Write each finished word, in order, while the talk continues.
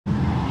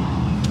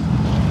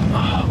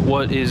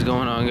What is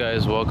going on,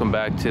 guys? Welcome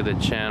back to the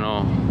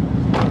channel.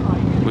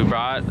 We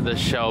brought the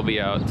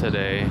Shelby out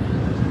today.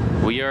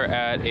 We are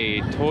at a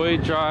toy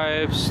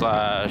drive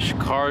slash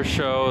car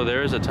show.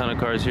 There's a ton of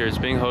cars here. It's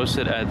being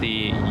hosted at the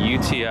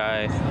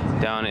UTI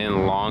down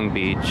in Long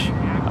Beach.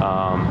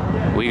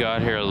 We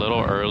got here a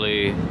little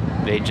early.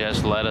 They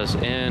just let us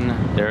in.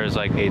 There's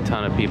like a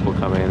ton of people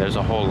coming. There's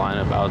a whole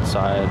lineup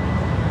outside.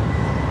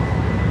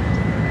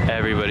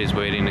 Everybody's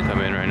waiting to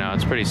come in right now.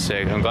 It's pretty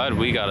sick. I'm glad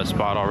we got a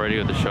spot already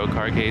with the show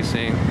car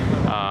casing.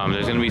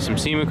 There's gonna be some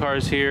Sema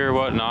cars here,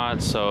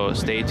 whatnot, so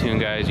stay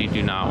tuned, guys. You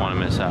do not want to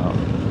miss out.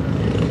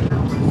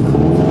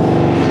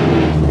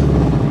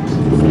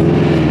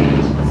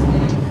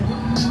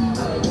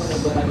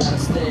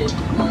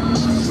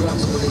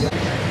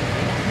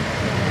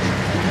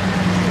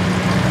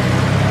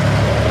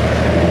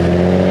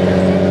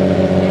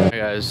 Hey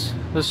guys,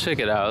 let's check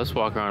it out. Let's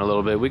walk around a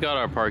little bit. We got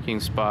our parking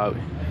spot.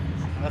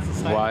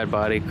 Wide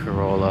body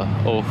Corolla.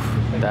 Oh,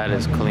 that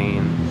is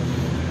clean.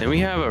 Then we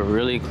have a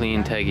really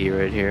clean Teggy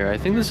right here. I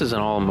think this is an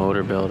all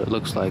motor build. It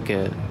looks like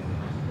it.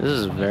 This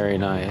is very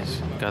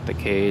nice. Got the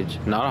cage.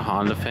 Not a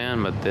Honda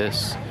fan, but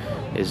this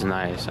is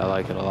nice. I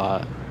like it a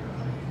lot.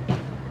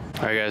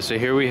 Alright guys, so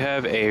here we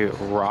have a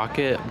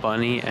Rocket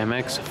Bunny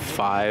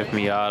MX-5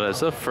 Miata. It's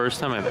the first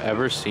time I've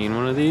ever seen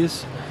one of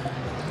these.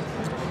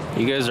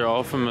 You guys are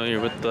all familiar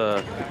with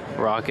the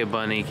Rocket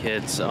Bunny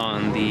kits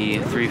on the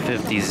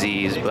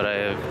 350Zs, but I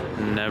have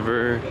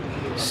never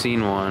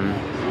seen one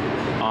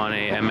on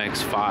a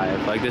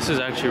MX-5. Like, this is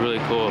actually really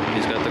cool.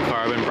 He's got the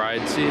carbon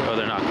bride seat. Oh,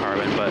 they're not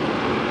carbon, but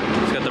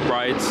he's got the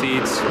bride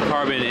seats,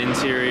 carbon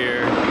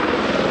interior.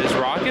 This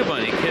Rocket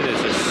Bunny kit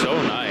is just so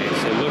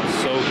nice. It looks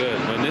so good.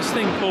 When this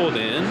thing pulled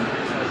in,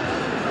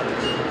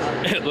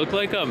 it looked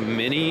like a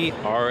mini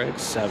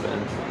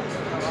RX-7.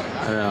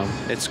 I don't know.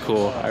 It's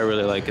cool. I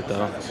really like it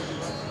though.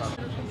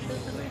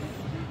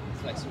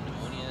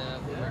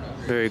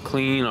 Very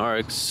clean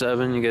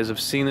RX-7. You guys have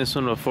seen this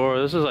one before.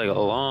 This was like a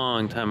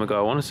long time ago.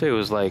 I want to say it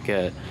was like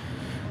at,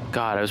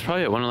 God, it was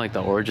probably at one of like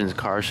the Origins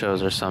car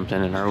shows or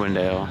something in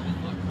Irwindale.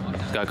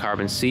 It's got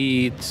carbon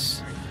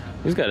seats.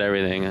 He's got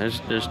everything.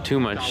 There's too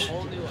much.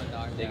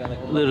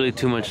 Literally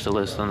too much to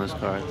list on this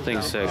car. The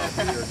thing's sick.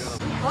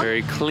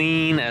 Very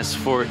clean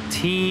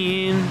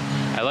S14.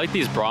 I like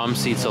these Brahms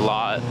seats a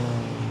lot.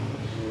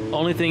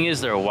 Only thing is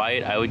they're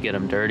white. I would get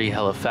them dirty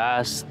hella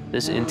fast.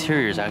 This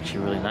interior is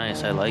actually really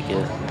nice. I like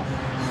it.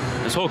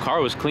 This whole car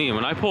was clean.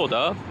 When I pulled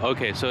up,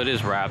 okay, so it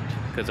is wrapped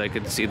because I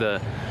could see the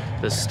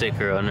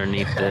sticker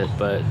underneath it,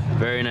 but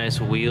very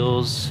nice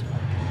wheels.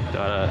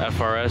 Got a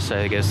FRS.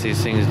 I guess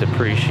these things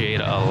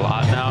depreciate a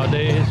lot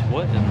nowadays.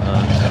 What in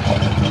the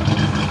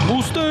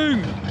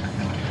Mustang?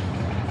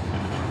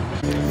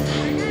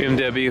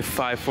 BMW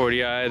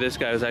 540i. This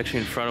guy was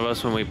actually in front of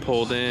us when we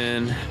pulled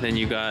in. Then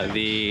you got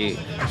the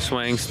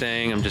Swang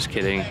Stang. I'm just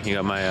kidding. You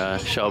got my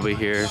Shelby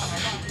here.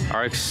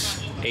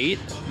 RX-8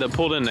 that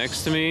pulled in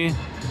next to me.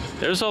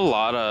 There's a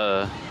lot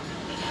of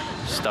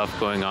stuff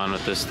going on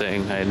with this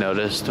thing. I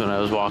noticed when I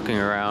was walking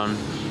around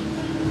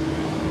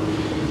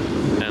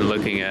and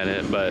looking at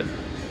it, but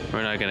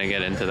we're not gonna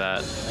get into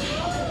that.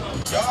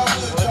 He's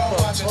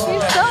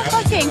so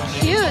fucking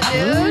cute,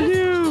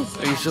 dude.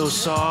 He's so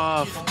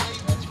soft.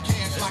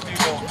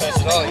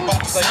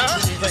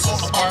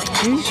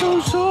 He's so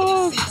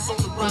soft.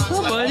 What's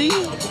up, buddy?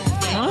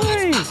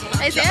 Hi.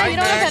 Hey, Sam, you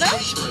don't want to pet him?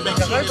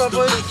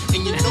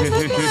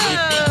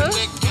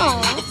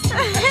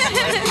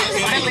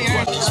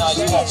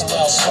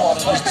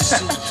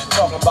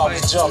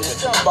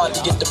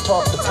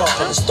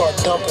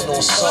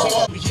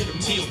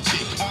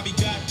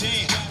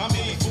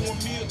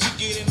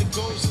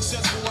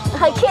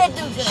 I can't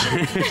do this.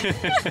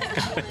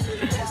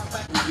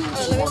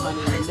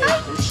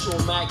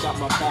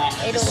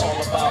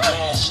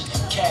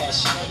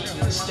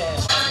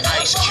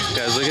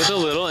 Guys, look at the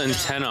little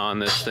antenna on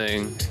this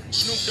thing.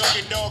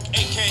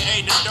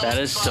 That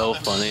is so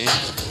funny.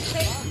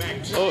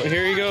 Oh,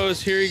 here he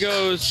goes, here he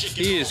goes.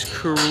 He is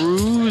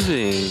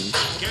cruising.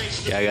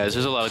 Yeah, guys,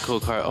 there's a lot of cool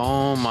cars.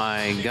 Oh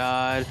my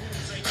God.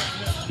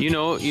 You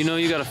know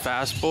you got a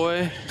fast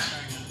boy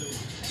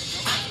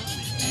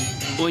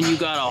when you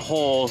got a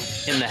hole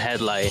in the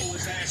headlight.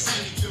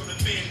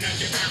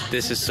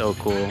 This is so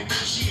cool.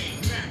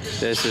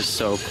 This is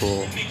so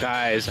cool.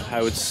 Guys,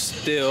 I would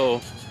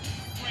still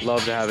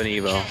love to have an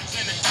Evo.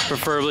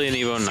 Preferably an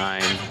Evo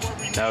 9.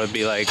 That would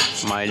be like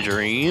my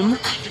dream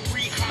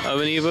of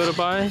an Evo to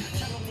buy.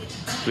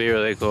 It'd be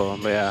really cool.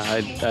 But yeah,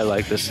 I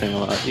like this thing a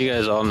lot. You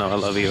guys all know I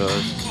love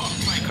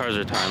Evos. Cars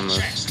are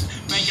timeless.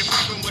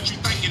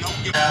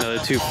 Another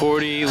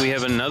 240. We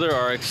have another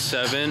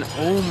RX-7.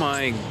 Oh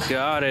my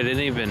God, I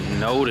didn't even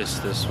notice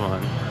this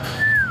one.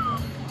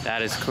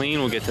 That is clean.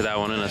 We'll get to that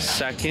one in a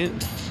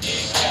second.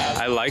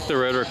 I like the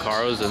red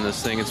Recaros in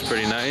this thing. It's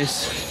pretty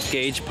nice.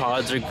 Gauge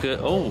pods are good.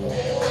 Oh,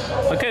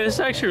 okay. This is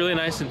actually really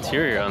nice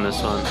interior on this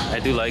one. I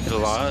do like it a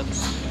lot.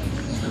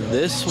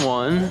 This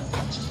one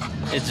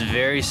It's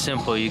very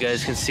simple. You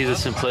guys can see the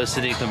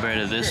simplicity compared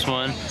to this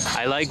one.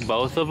 I like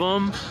both of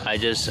them. I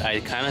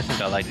kind of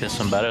think I like this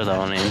one better though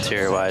on the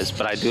interior wise,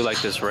 but I do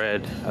like this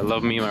red. I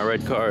love me my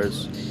red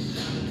cars.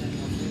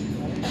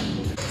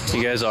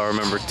 You guys all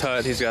remember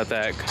Tut. He's got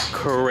that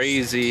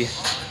crazy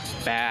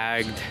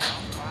bagged,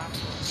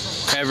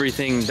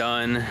 everything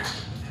done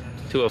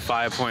to a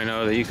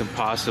 5.0 that you can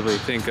possibly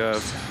think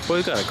of. Boy,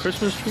 we got a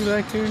Christmas tree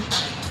back here.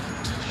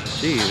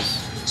 Jeez.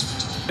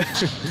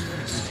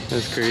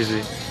 That's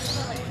crazy.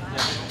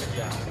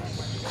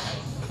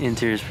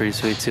 Interior's pretty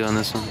sweet too on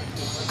this one.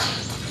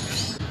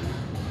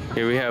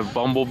 Here we have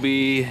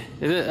Bumblebee.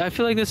 I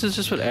feel like this is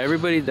just what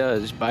everybody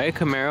does. Buy a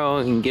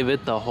Camaro and give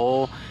it the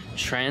whole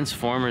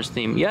Transformers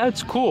theme. Yeah,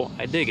 it's cool.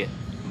 I dig it.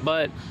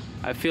 But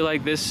I feel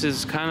like this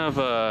is kind of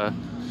a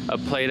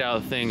played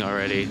out thing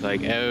already.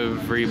 Like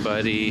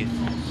everybody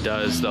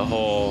does the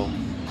whole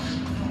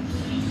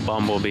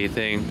Bumblebee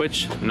thing,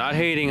 which I'm not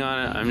hating on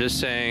it. I'm just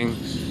saying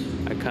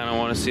I kind of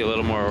want to see a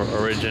little more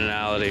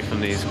originality from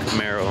these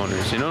Camaro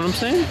owners. You know what I'm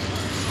saying?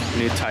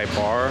 New Type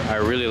R. I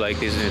really like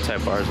these new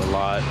Type Rs a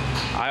lot.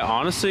 I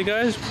honestly,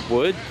 guys,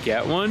 would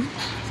get one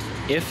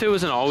if it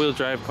was an all-wheel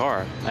drive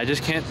car. I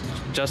just can't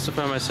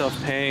justify myself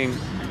paying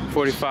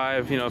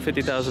 $45,000, you know,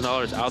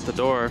 $50,000 out the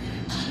door,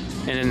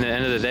 and in the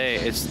end of the day,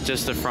 it's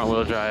just a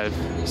front-wheel drive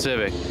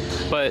Civic.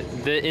 But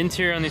the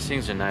interior on these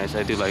things are nice.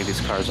 I do like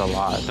these cars a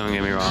lot. Don't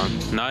get me wrong.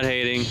 Not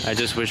hating. I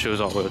just wish it was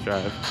all-wheel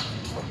drive.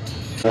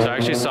 So I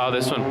actually saw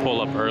this one pull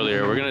up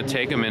earlier. We're gonna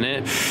take a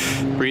minute,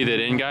 breathe it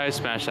in, guys.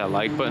 Smash that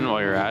like button while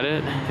you're at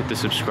it. Hit the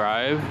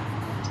subscribe.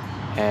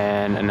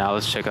 And now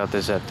let's check out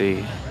this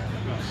FD.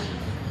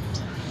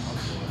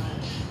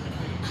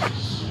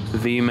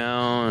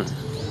 V-mount,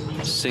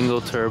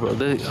 single turbo.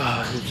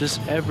 Just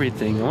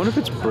everything. I wonder if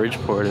it's bridge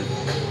ported.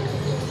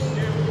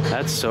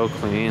 That's so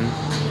clean.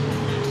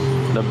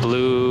 The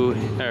blue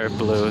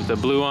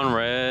on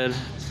red.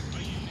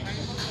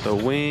 The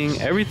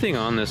wing, everything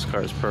on this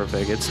car is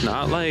perfect. It's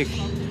not like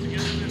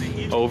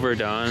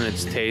overdone.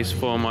 It's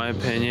tasteful in my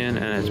opinion,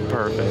 and it's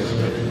perfect.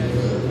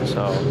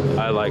 So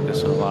I like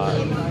this one a lot.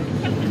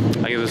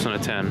 I give this one a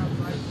 10.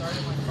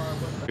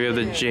 We have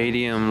the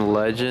JDM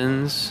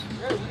Legends,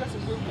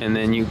 and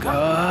then you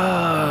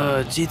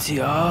go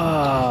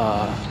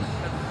GTR.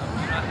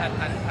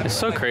 It's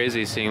so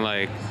crazy seeing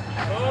like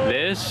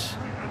this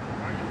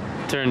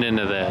turned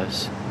into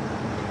this.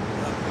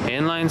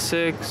 Inline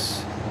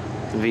 6.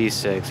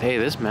 V6. Hey,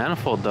 this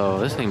manifold though,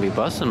 this thing be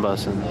busting.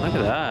 Look at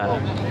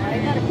that.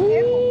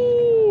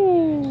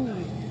 Ooh.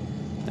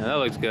 Yeah, that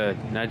looks good.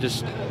 And I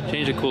just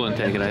changed the coolant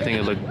tank and I think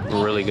it looked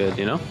really good,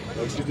 you know?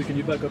 Excuse me, can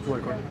you back up to our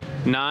car?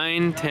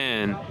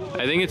 9:10.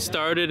 I think it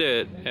started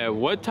at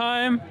what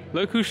time?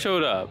 Look who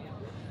showed up.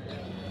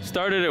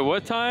 Started at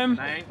what time?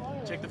 9.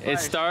 Check the flash. It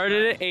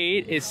started at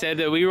 8. It said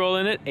that we roll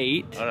in at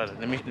 8. Hold on,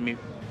 let me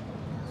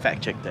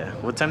fact check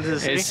that. What time does it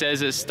say? It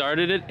says it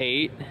started at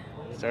 8.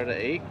 Start at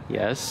 8?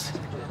 Yes.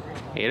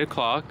 8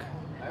 o'clock.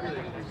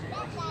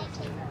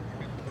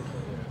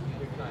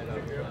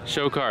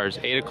 Show cars,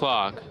 8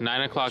 o'clock.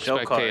 9 o'clock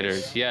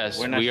spectators. Cars. Yes,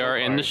 we are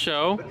in the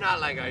show. But not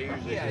like I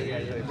usually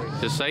do.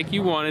 Just like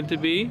you wanted to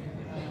be.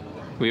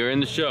 We are in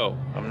the show.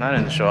 I'm not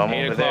in the show, I'm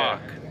 8 over o'clock.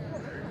 there.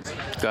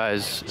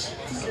 Guys,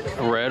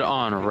 red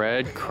on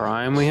red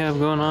crime we have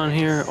going on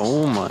here.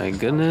 Oh my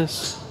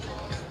goodness.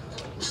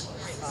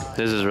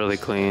 This is really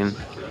clean.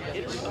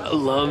 I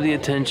love the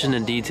attention to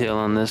detail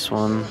on this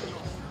one.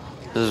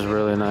 This is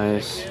really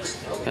nice.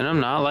 And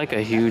I'm not like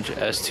a huge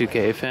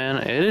S2K fan.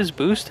 It is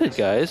boosted,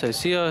 guys. I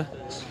see a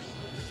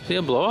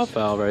blow-off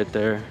valve right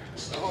there.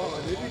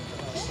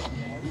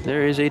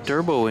 There is a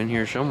turbo in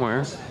here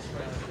somewhere.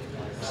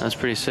 That's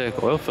pretty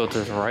sick. Oil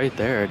filter's right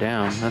there.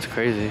 Damn, that's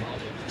crazy.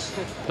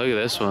 Look at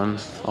this one.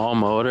 All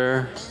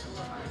motor.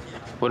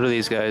 What are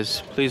these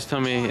guys? Please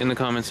tell me in the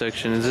comment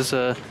section. Is this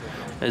a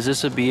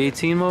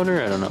B18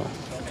 motor? I don't know.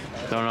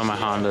 Don't know my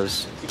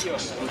Hondas.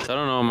 I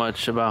don't know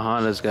much about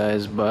Hondas,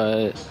 guys,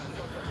 but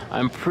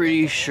I'm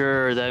pretty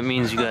sure that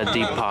means you got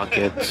deep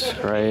pockets,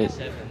 right?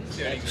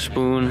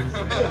 Spoon.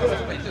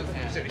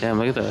 Damn,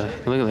 look at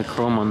the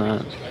chrome on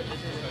that.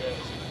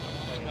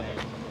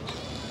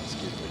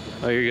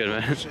 Oh, you're good,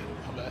 man.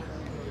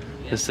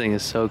 This thing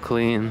is so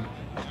clean.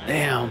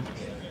 Damn.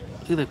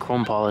 Look at the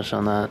chrome polish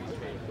on that.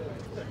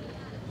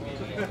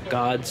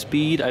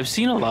 Godspeed. I've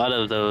seen a lot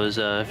of those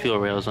fuel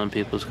rails on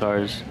people's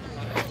cars.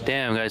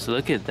 Damn, guys,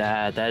 look at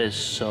that. That is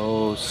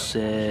so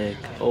sick.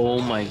 Oh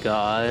my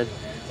god.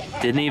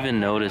 Didn't even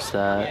notice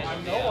that.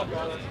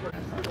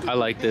 I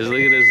like this. Look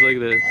at this. Look at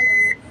this.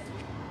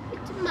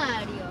 It's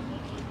Mario.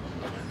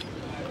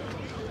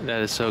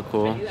 That is so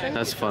cool.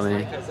 That's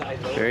funny.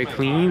 Very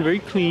clean. Very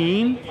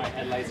clean.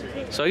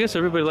 So I guess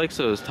everybody likes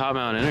those top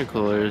mount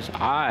intercoolers.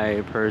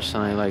 I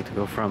personally like to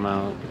go front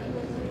mount.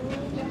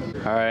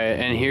 Alright,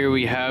 and here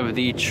we have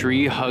the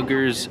tree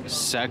huggers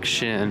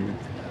section.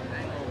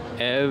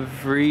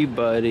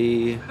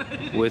 Everybody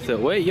with a...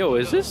 Wait, yo,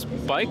 is this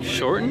bike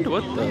shortened?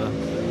 What the...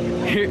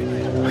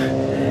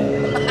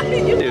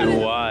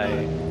 Dude, why?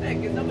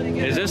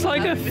 Is this this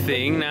like a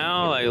thing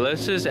now? Like,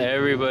 let's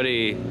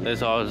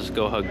all just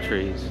go hug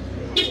trees.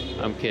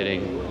 I'm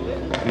kidding.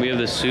 We have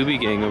the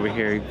Subi gang over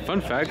here.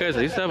 Fun fact, guys,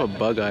 I used to have a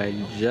bug eye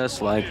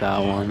just like that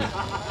one.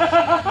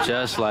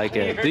 Just like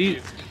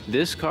it.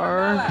 This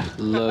car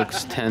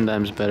looks 10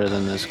 times better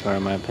than this car,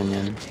 in my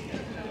opinion.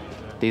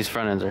 These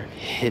front ends are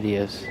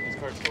hideous.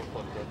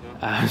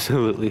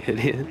 Absolutely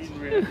hideous.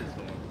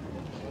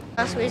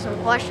 Ask me some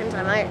questions,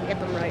 I might get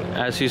them right.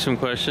 Ask you some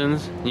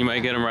questions, you might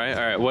get them right.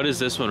 All right, what is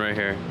this one right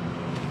here?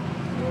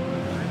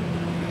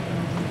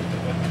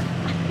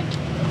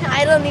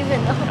 I don't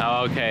even know.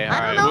 Oh, okay, all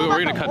right.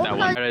 We're gonna cut that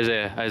one. All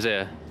right,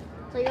 Isaiah.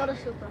 Toyota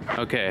Supra.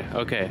 Okay,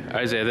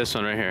 Isaiah, this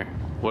one right here.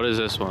 What is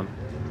this one?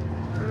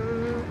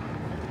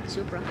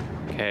 Supra.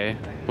 Okay,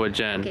 what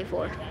gen?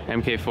 MK4.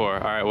 MK4. All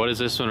right, what is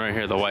this one right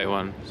here, the white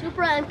one?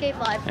 Supra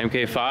MK5.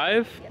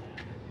 MK5? Yep.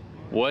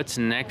 What's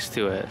next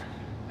to it?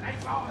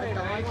 It's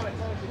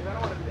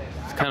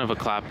kind of a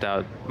clapped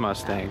out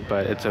Mustang,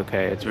 but it's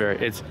okay. It's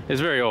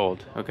very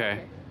old.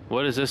 Okay.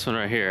 What is this one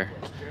right here?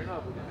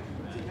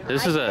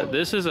 This is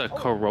a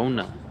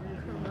Corona.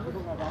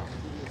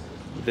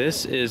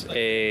 This is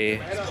a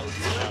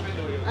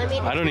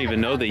I don't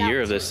even know the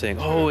year of this thing.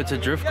 Oh, it's a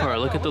drift car.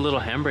 Look at the little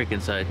handbrake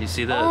inside. You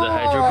see the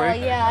hydro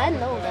brake? Yeah, I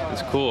know that.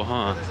 It's cool,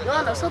 huh? You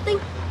wanna know something?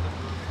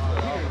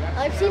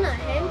 I've seen a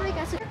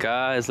handbrake.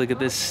 Guys, look at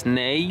this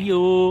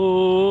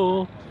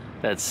snail.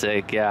 That's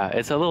sick. Yeah,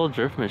 it's a little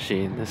drift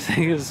machine. This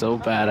thing is so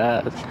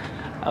badass.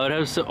 I would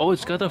have so. Oh,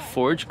 it's got the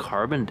forged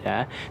carbon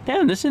dash.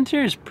 Damn, this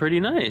interior is pretty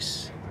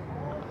nice.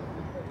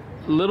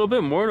 A little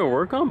bit more to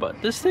work on,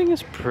 but this thing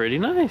is pretty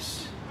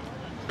nice.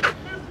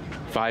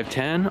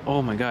 510.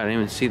 Oh my god, I didn't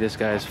even see this,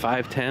 guys.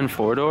 510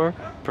 4-door.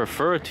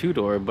 Prefer a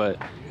 2-door, but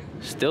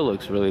still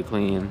looks really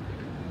clean.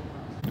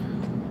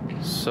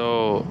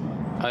 So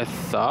I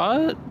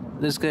thought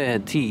this guy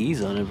had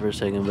TEs on it for a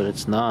second, but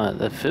it's not.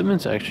 The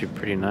fitment's actually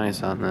pretty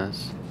nice on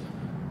this.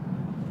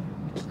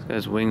 This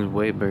guy's wing's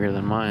way bigger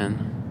than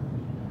mine.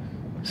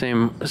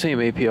 Same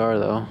APR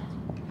though.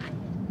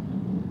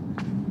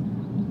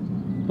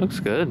 Looks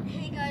good.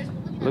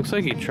 Looks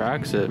like he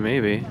tracks it,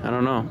 maybe. I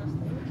don't know.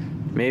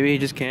 Maybe he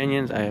just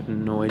canyons. I have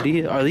no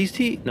idea. Are these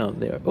T? No,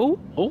 they are.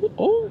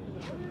 Oh.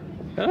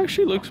 That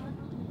actually looks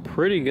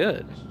pretty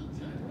good.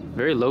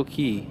 Very low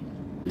key.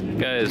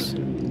 Guys,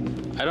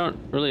 I don't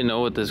really know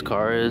what this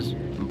car is,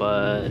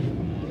 but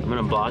I'm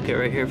gonna block it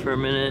right here for a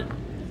minute.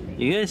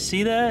 You guys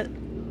see that?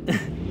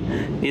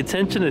 The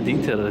attention to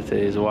detail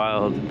today is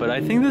wild, but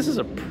I think this is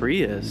a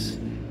Prius.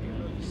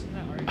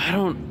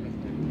 I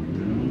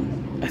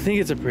think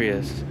it's a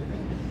Prius.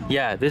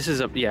 Yeah, it's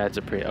a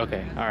Prius.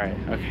 Okay, all right,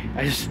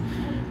 okay.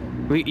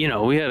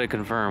 We had to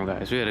confirm,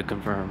 guys. We had to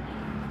confirm.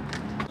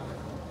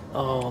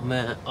 Oh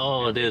man,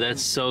 oh dude,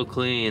 that's so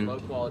clean. Low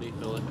quality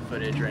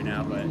footage right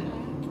now, but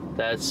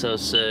that's so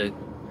sick.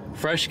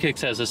 Fresh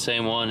Kicks has the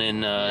same one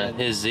in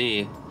his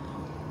Z.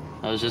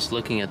 I was just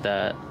looking at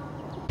that.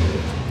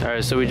 All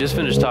right, so we just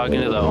finished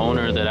talking to the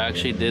owner that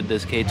actually did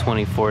this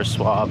K24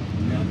 swap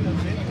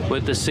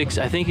with the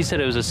I think he said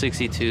it was a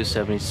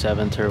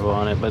 6277 turbo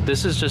on it, but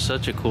this is just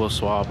such a cool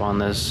swap on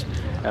this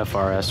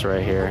FRS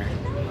right here.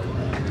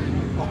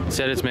 He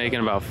said it's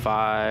making about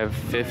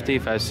 550,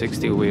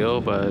 560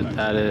 wheel, but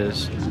that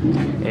is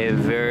a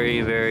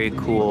very, very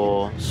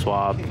cool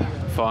swap.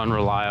 Fun,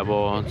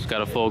 reliable. It's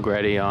got a full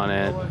Greddy on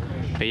it.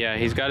 But yeah,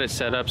 he's got it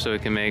set up so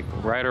it can make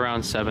right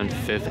around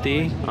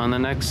 750 on the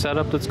next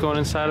setup that's going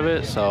inside of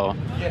it. So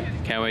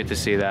can't wait to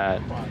see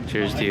that.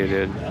 Cheers to you,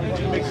 dude.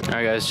 All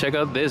right, guys, check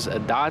out this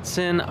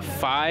Datsun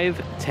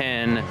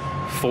 510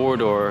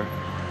 4-door.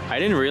 I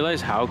didn't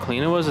realize how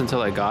clean it was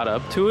until I got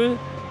up to it.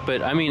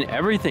 But I mean,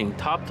 everything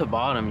top to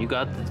bottom. You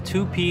got the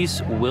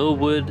 2-piece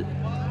Willwood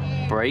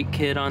brake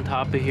kit on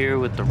top of here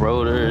with the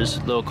rotors,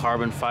 little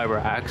carbon fiber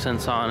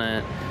accents on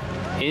it.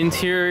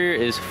 Interior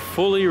is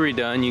fully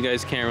redone. You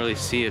guys can't really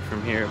see it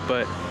from here,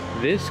 but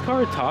this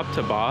car top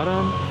to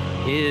bottom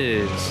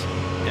is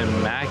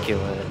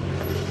immaculate.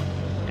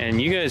 And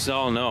you guys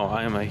all know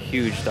I am a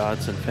huge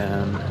Datsun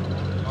fan.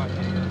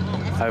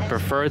 I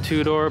prefer a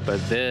 2-door, but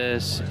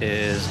this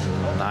is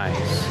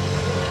nice.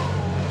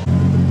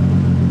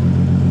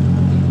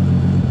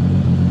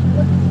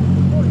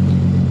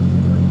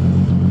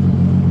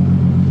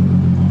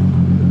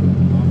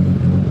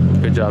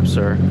 Good job,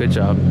 sir. Good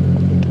job.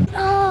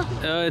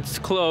 It's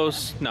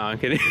close. No, I'm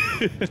kidding.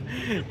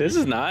 This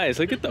is nice.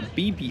 Look at the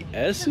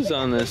BBSs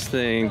on this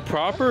thing.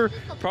 Proper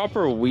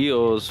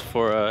wheels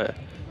for a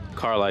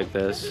car like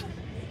this.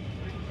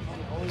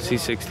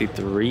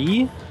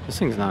 C63. This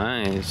thing's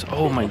nice.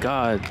 Oh my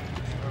god.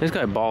 This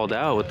guy balled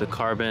out with the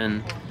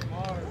carbon.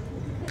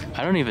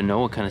 I don't even know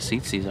what kind of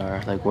seats these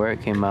are. Like where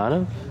it came out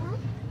of.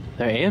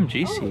 They're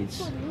AMG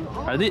seats.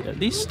 Are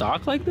these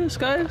stock like this,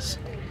 guys?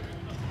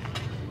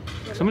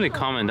 Somebody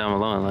comment down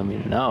below and let me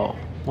know.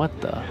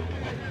 What the?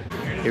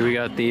 Here we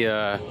got the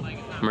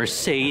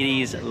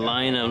Mercedes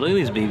lineup. Look at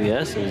these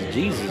BBSs.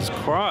 Jesus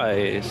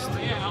Christ.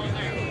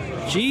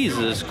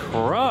 Jesus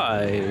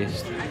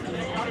Christ.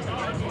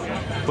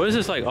 What is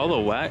this, like all the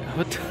whack?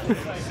 What the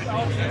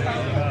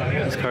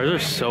These cars are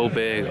so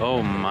big.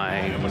 Oh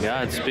my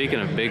god, speaking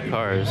of big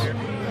cars.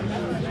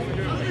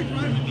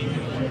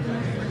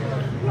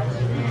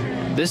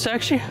 This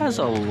actually has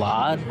a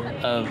lot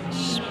of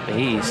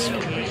space.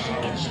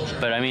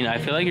 But I mean, I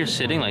feel like you're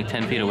sitting like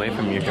 10 feet away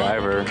from your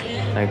driver.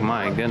 Like,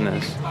 my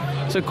goodness.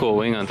 It's a cool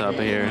wing on top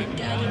of here.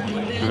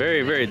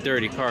 Very, very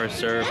dirty car,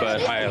 sir,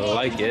 but I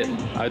like it.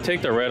 I would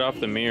take the red off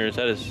the mirrors.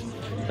 That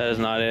is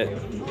not it.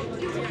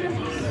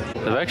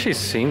 I've actually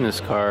seen this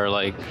car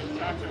like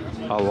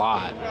a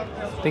lot.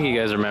 I think you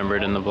guys remember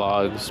it in the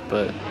vlogs,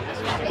 but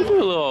we'll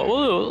do a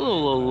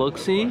little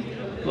look-see.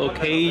 Little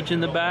cage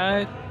in the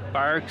back,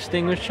 fire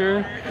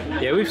extinguisher.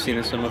 Yeah, we've seen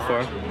this one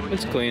before.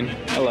 It's clean.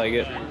 I like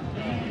it.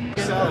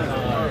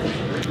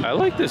 I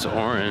like this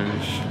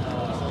orange.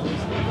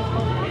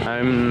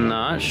 I'm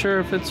not sure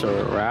if it's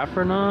a wrap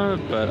or not,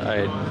 but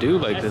I do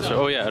like this.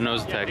 Oh yeah,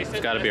 nose tech. It's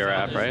got to be a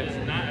wrap, right?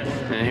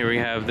 And here we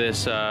have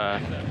this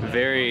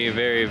very,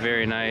 very,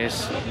 very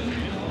nice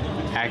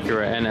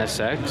Acura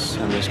NSX.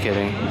 I'm just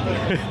kidding.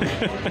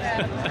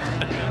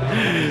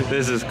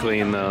 This is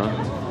clean though.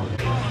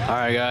 All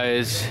right,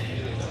 guys.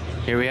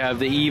 Here we have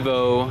the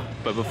Evo,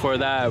 but before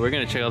that, we're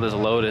gonna check out this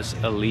Lotus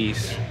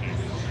Elise.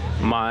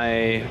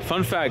 My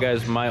fun fact,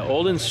 guys, my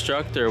old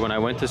instructor when I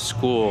went to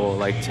school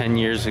like 10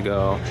 years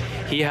ago,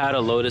 he had a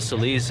Lotus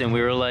Elise, and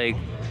we were like,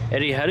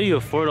 Eddie, how do you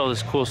afford all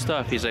this cool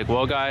stuff? He's like,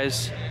 well,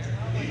 guys,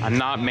 I'm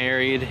not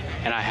married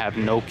and I have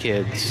no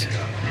kids.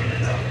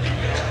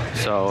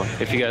 So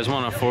if you guys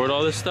want to afford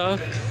all this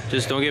stuff,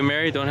 just don't get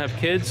married, don't have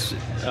kids.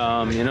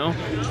 You know,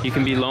 you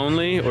can be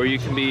lonely or you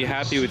can be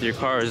happy with your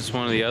cars. It's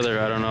one or the other.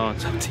 I don't know.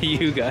 It's up to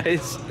you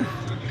guys.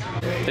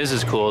 This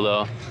is cool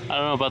though. I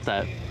don't know about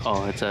that.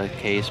 Oh, it's a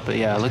case, but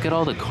yeah, look at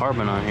all the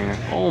carbon on here.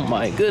 Oh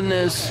my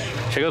goodness.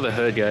 Check out the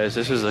hood, guys.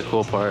 This is the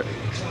cool part.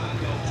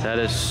 That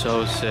is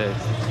so sick.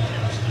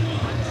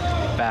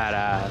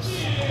 Badass.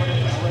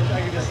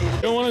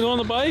 You don't want to go on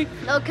the bike?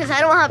 No, because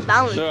I don't have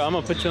balance. Sure, I'm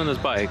gonna put you on this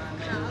bike.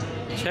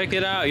 Check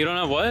it out. You don't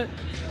have what?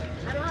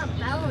 I don't have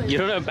balance. You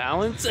don't have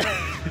balance?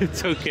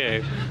 It's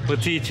okay. We'll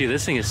teach you.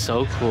 This thing is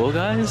so cool,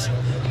 guys.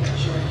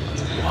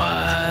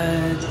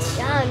 What?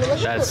 Yeah, I mean, look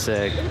That's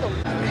sick.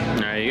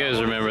 Alright, you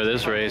guys remember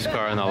this race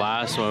car in the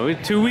last one. We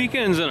 2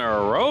 weekends in a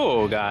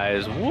row,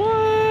 guys.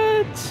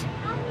 What?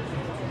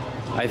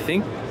 I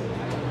think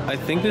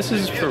this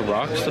is for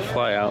rocks to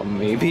fly out,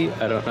 maybe?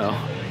 I don't know.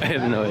 I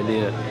have no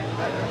idea.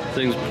 This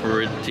thing's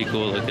pretty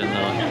cool looking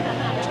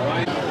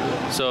though.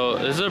 So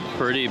this is a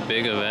pretty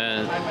big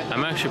event.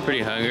 I'm actually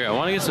pretty hungry. I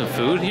want to get some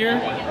food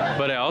here,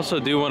 but I also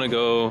do want to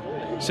go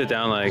sit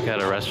down like at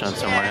a restaurant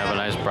somewhere and have a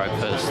nice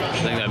breakfast. I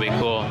think that'd be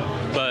cool.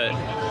 But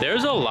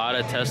there's a lot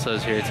of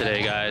Teslas here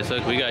today, guys.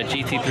 Look, we got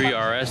GT3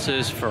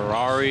 RSs,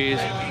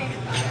 Ferraris,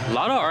 a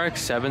lot of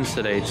RX-7s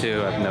today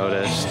too, I've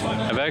noticed.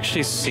 I've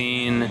actually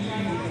seen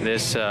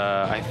this,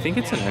 I think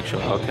it's an actual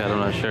Hellcat, I'm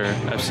not sure.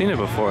 I've seen it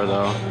before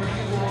though.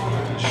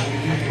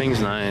 Thing's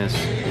nice.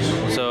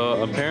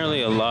 So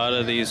apparently a lot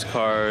of these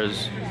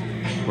cars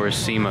were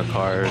Sema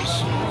cars.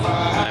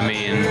 I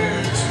mean,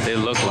 they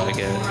look like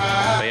it.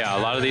 But yeah,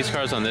 a lot of these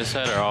cars on this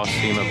side are all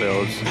Sema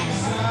builds.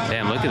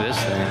 Damn, look at this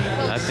thing.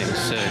 That thing's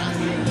sick.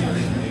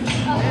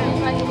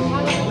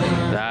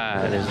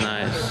 That is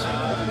nice.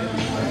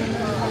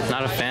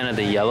 Not a fan of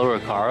the yellow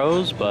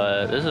Recaros,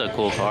 but this is a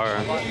cool car.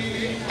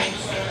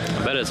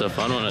 I bet it's a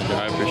fun one to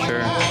drive for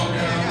sure.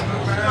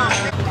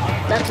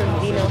 That's a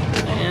Vino.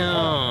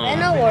 Damn. I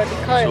know where the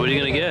color. So what are you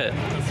gonna get? I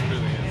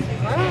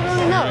don't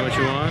really know. You know what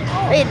you want?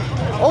 Wait,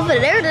 over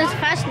there, there's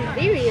Fast and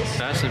Furious.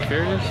 Fast and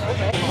Furious?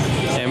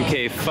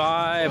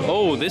 MK5.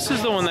 Oh, this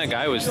is the one that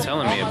guy was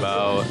telling me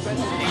about.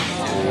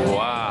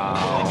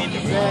 Wow.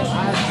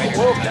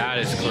 That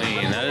is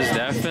clean. That is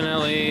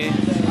definitely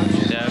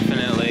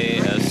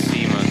a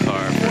Sema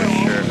car for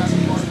sure.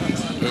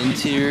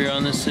 Interior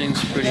on this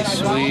thing's pretty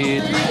sweet.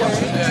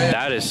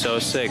 That is so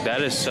sick.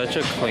 That is such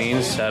a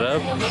clean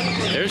setup.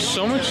 There's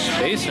so much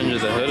space under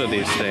the hood of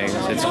these things.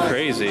 It's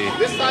crazy.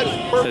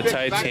 The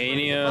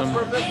titanium.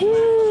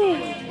 Woo.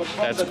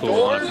 That's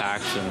cool on a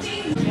Paxton.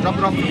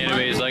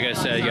 Anyways, like I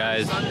said,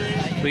 guys,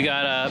 we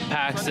got a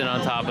Paxton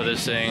on top of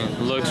this thing.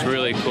 Looks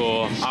really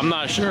cool. I'm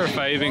not sure if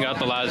I even got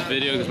the last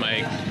video because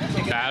my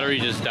battery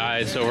just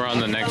died, so we're on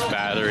the next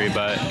battery,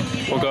 but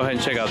we'll go ahead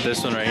and check out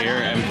this one right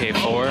here,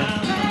 MK4.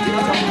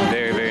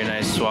 Very, very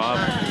nice swap.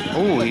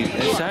 Oh,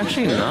 it's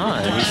actually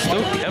not. He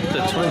still kept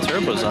the twin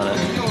turbos on it.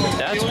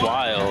 That's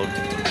wild.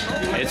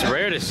 It's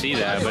rare to see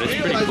that, but it's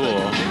pretty cool.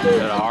 Got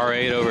an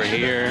R8 over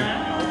here.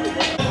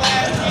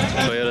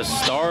 Toyota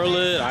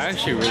Starlet. I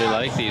actually really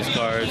like these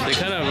cars. They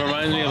kind of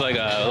remind me of like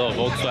a little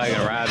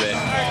Volkswagen Rabbit.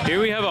 Here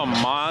we have a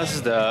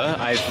Mazda.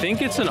 I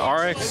think it's an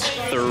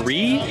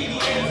RX-3.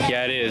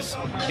 Yeah, it is.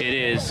 It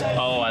is.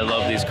 Oh, I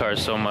love these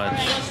cars so much.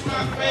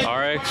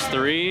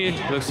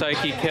 RX-3. Looks like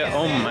he kept.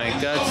 Oh my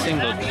God,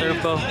 single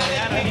turbo.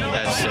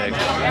 That's sick.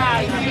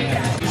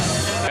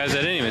 Guys, I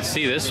didn't even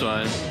see this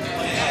one.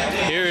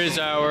 Here is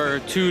our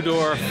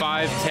two-door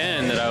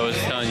 510 that I was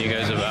telling you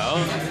guys about.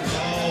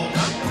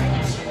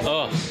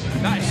 Oh,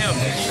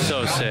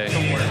 So sick.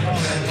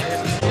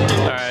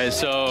 Alright,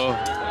 so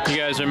you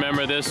guys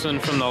remember this one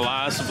from the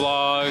last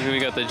vlog? We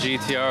got the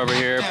GTR over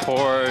here,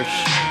 Porsche.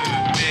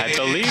 I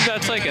believe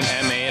that's like an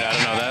M8. I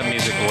don't know, that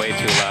music way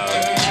too loud.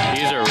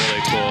 These are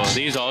really cool.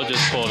 These all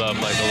just pulled up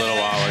like a little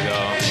while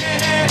ago.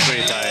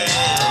 Pretty tight.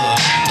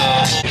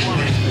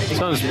 This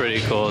one's pretty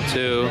cool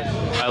too.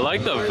 I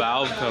like the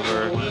valve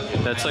cover.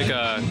 That's like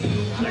a,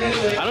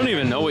 I don't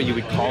even know what you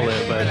would call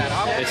it, but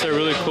it's a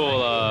really cool,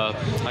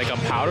 like a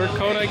powder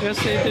coat, I guess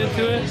they did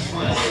to it.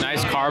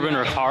 Nice carbon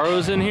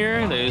Recaros in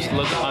here. They just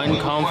look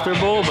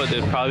uncomfortable, but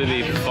they'd probably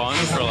be fun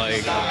for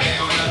like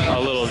a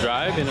little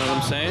drive, you know what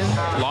I'm saying?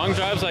 Long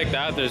drives like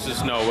that, there's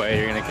just no way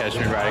you're gonna catch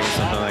me riding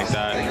something like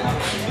that.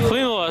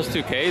 Clean little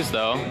S2Ks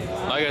though.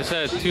 Like I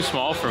said, too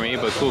small for me,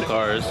 but cool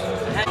cars.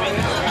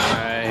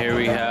 Alright, here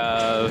we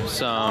have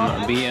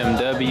some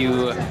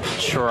BMW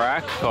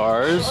track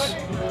cars.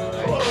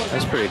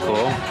 That's pretty cool.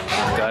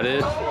 Got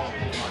it.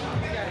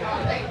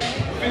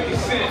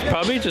 It's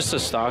probably just a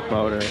stock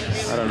motor.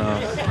 I don't know.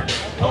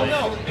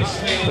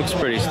 Looks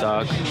pretty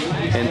stock.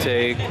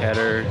 Intake,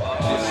 header,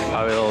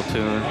 probably a little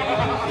tune.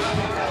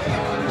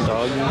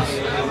 Doggies.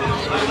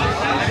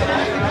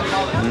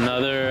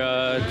 Another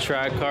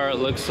track car. It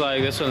looks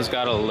like this one's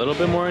got a little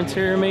bit more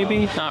interior,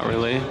 maybe. Not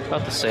really.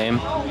 About the same.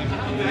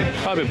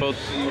 Probably both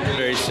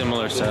very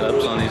similar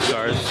setups on these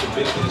cars.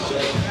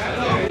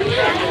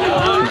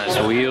 Nice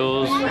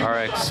wheels.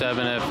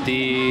 RX-7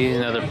 FD.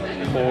 Another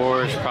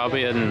Porsche.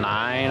 Probably a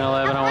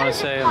 911, I want to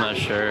say. I'm not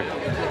sure. I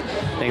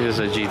think this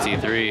is a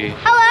GT3.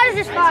 How loud is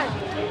this car?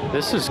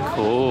 This is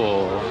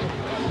cool.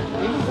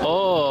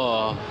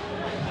 Oh.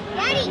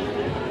 Daddy.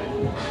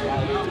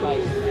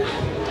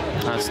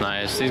 That's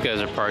nice. These guys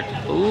are parked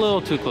a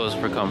little too close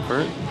for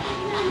comfort.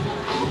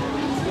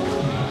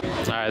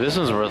 Alright, this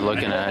one's worth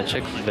looking at.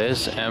 Check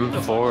this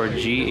M4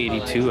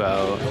 G82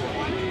 out.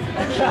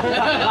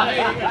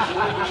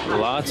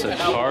 Lots of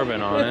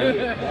carbon on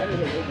it.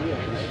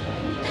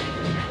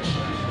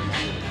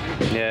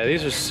 Yeah,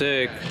 these are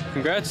sick.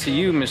 Congrats to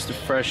you, Mr.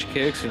 Fresh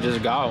Kicks, who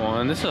just got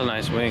one. This is a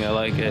nice wing, I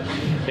like it.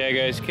 Yeah,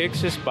 guys,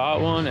 Kicks just bought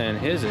one, and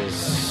his is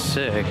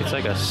sick. It's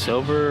like a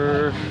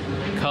silver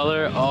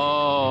color.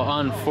 Oh,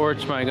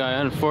 Unforged, my guy.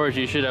 Unforged,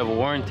 you should have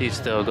warranty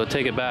still. Go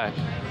take it back.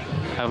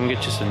 Have them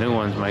get you some new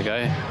ones, my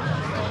guy.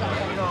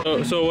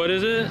 So what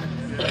is it?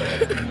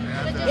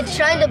 It's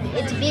trying to,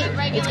 it's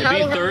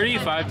counting. Beat 30,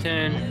 5,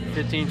 10,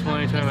 15,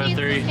 20, 25,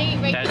 30.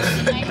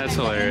 That's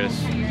hilarious.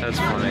 That's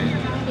funny.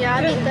 Yeah,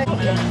 I beat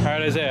 30.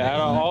 Alright, Isaiah,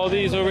 out of all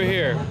these over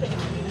here,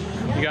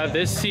 you got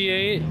this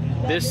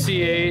C8, this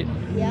C8,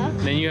 Yeah.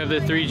 then you have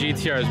the 3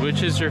 GTRs.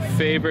 Which is your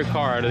favorite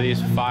car out of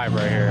these 5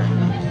 right here?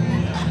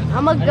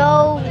 I'm gonna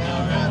go.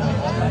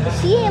 The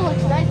C8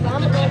 looks nice, but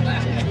I'm gonna go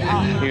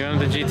GTR. You got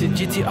the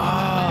GTR.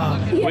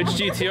 Yeah. Which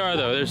GTR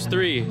though? There's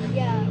 3.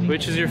 Yeah.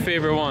 Which is your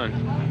favorite one?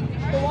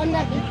 The one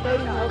that beat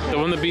 30 Hellcats. The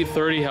one that beat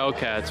 30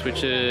 Hellcats,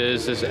 which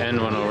is this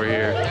N one over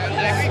here.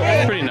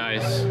 Pretty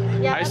nice.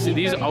 Yeah, I see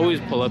these always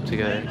pull up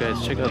together.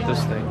 Guys, check out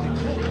this thing.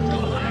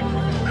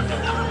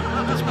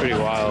 That's pretty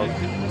wild.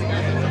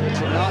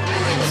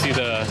 See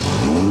the,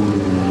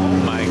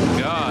 my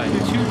God,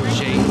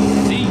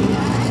 2JZ.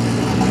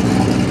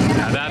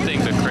 Now that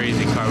thing's a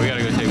crazy car. We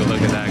gotta go take a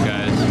look at that,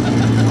 guys.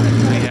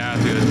 We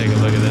have to go take a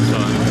look at this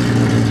one.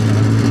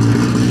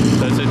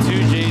 So it's a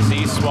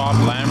 2JZ swap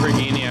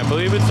Lamborghini. I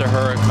believe it's a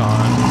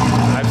Huracan.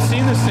 I've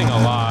seen this thing a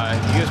lot.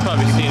 You guys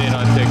probably seen it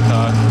on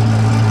TikTok.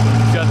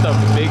 It's got the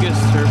biggest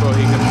turbo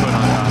he can put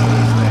on top of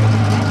this thing.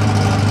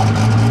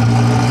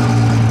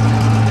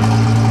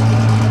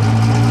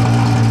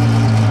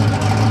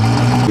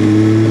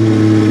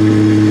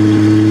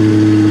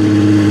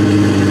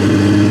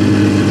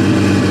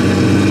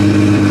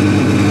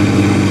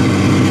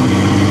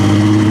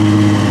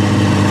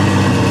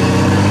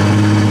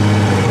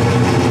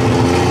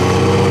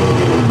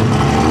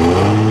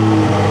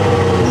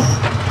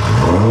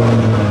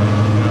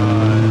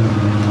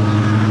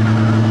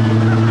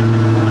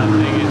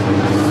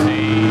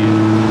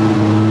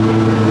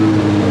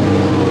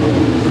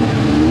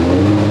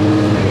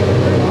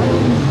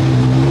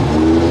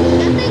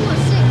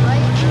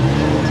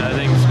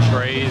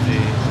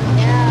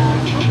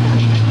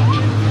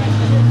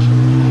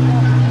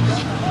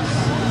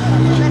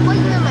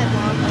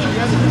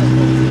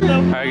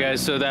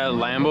 So that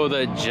Lambo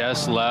that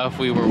just left,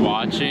 we were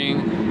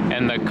watching,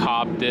 and the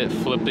cop did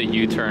flip the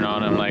U-turn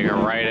on him like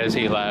right as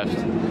he left.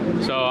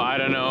 So I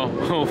don't know.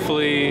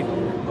 Hopefully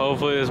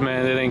this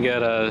man didn't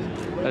get a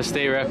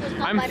state rep.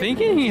 I'm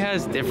thinking he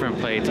has different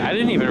plates. I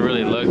didn't even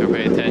really look or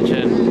pay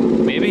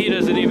attention. Maybe he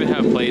doesn't even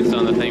have plates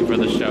on the thing for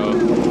the show.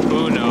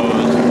 Who knows?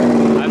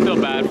 I feel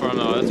bad for him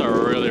though. That's a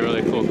really,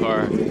 really cool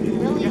car.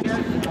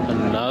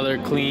 Another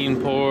clean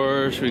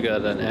Porsche. We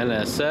got an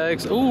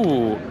NSX.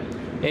 Ooh.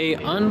 A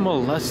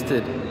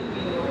unmolested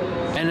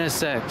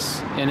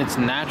NSX in its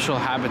natural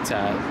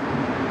habitat.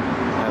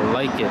 I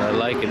like it, I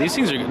like it. These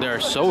things they're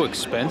so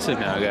expensive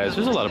now, guys.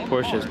 There's a lot of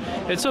Porsches.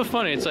 It's so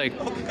funny, it's like,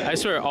 I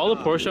swear, all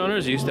the Porsche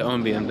owners used to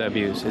own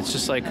BMWs. It's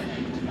just like,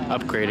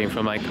 upgrading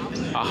from like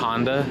a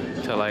Honda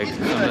to like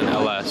something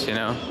LS, you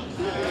know?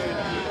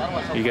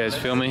 You guys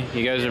feel me?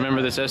 You guys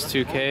remember this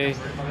S2K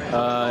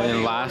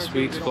in last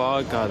week's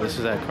vlog? God, this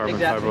is that carbon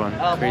fiber one.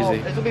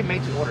 Crazy.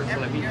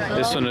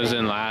 This one was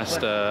in last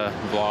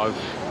vlog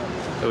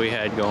that we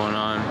had going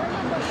on.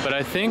 But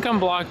I think I'm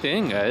blocked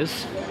in,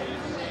 guys.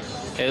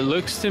 It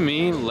looks to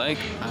me like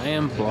I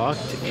am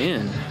blocked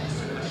in.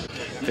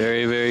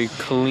 Very, very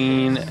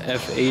clean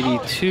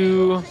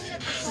F82.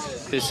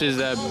 This is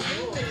that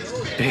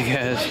big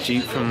ass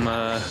Jeep from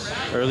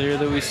earlier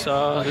that we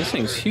saw. This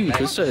thing's huge.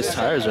 What size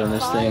tires are on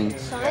this thing?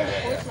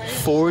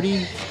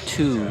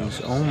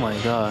 42s. Oh my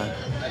god.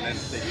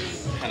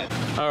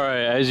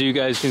 Alright, as you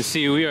guys can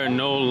see, we are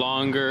no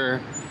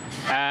longer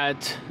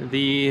at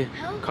the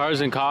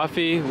Cars and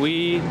Coffee.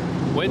 We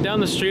went down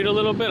the street a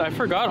little bit. I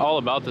forgot all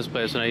about this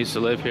place when I used to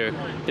live here.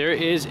 There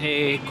is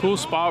a cool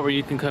spot where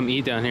you can come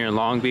eat down here in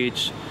Long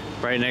Beach,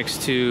 right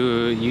next to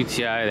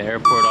UTI, the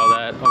airport, all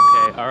that.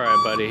 Okay,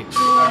 alright buddy.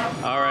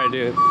 Alright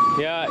dude.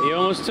 Yeah, you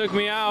almost took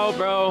me out,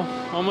 bro.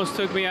 Almost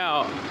took me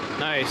out.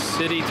 Nice.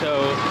 City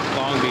Tow,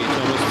 Long Beach,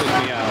 almost took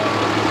me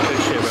out.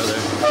 Good shit, brother.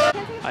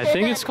 I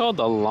think it's called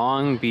the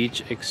Long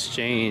Beach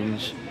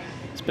Exchange.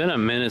 It's been a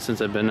minute since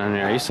I've been down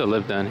here. I used to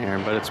live down here,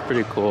 but it's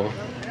pretty cool.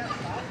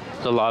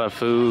 There's a lot of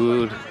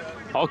food,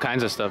 all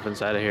kinds of stuff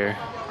inside of here.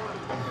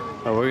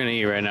 But we're gonna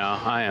eat right now.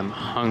 I am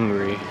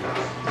hungry.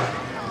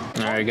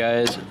 Alright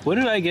guys, what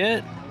did I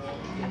get?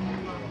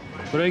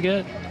 What did I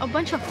get? A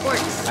bunch of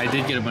forks. I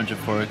did get a bunch of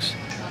forks.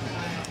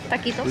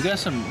 Taquitos. We got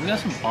some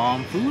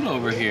bomb food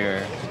over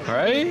here,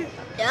 right?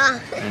 Yeah.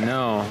 I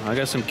know. I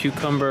got some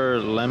cucumber,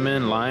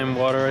 lemon, lime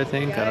water, I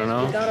think. I don't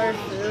know. We got our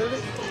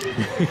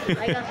food.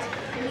 I got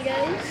you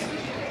guys.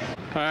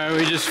 Alright,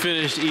 we just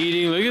finished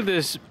eating. Look at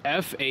this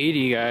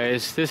F80,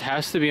 guys. This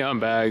has to be on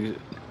bags.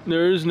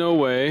 There is no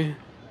way.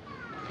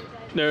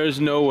 There is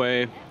no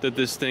way that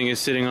this thing is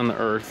sitting on the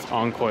earth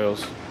on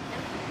coils.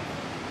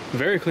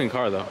 Very clean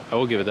car though. I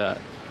will give it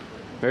that.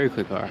 Very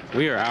clean car.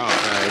 We are out,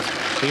 guys.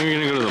 I think we're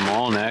gonna go to the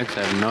mall next.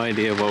 I have no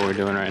idea what we're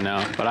doing right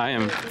now, but I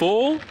am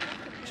full.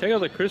 Check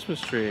out the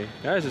Christmas tree.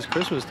 Guys, it's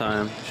Christmas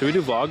time. Should we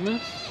do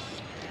Vlogmas?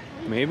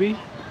 Maybe?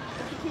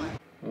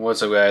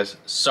 What's up, guys?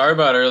 Sorry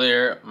about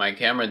earlier. My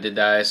camera did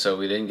die, so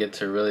we didn't get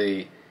to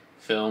really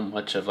film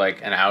much of like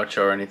an outro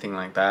or anything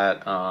like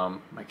that.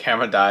 My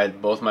camera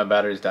died. Both my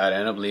batteries died. I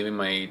ended up leaving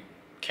my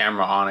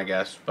camera on, I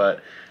guess.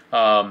 But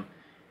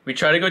we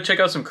tried to go check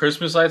out some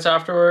Christmas lights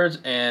afterwards,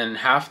 and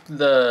half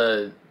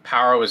the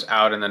power was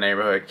out in the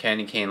neighborhood,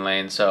 Candy Cane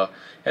Lane. So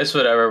it's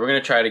whatever. We're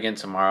gonna try it again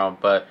tomorrow.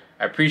 But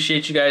I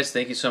appreciate you guys.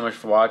 Thank you so much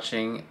for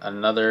watching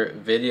another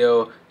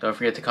video. Don't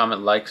forget to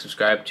comment, like,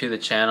 subscribe to the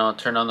channel,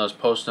 turn on those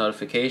post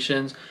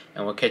notifications,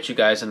 and we'll catch you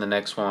guys in the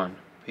next one.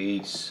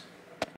 Peace.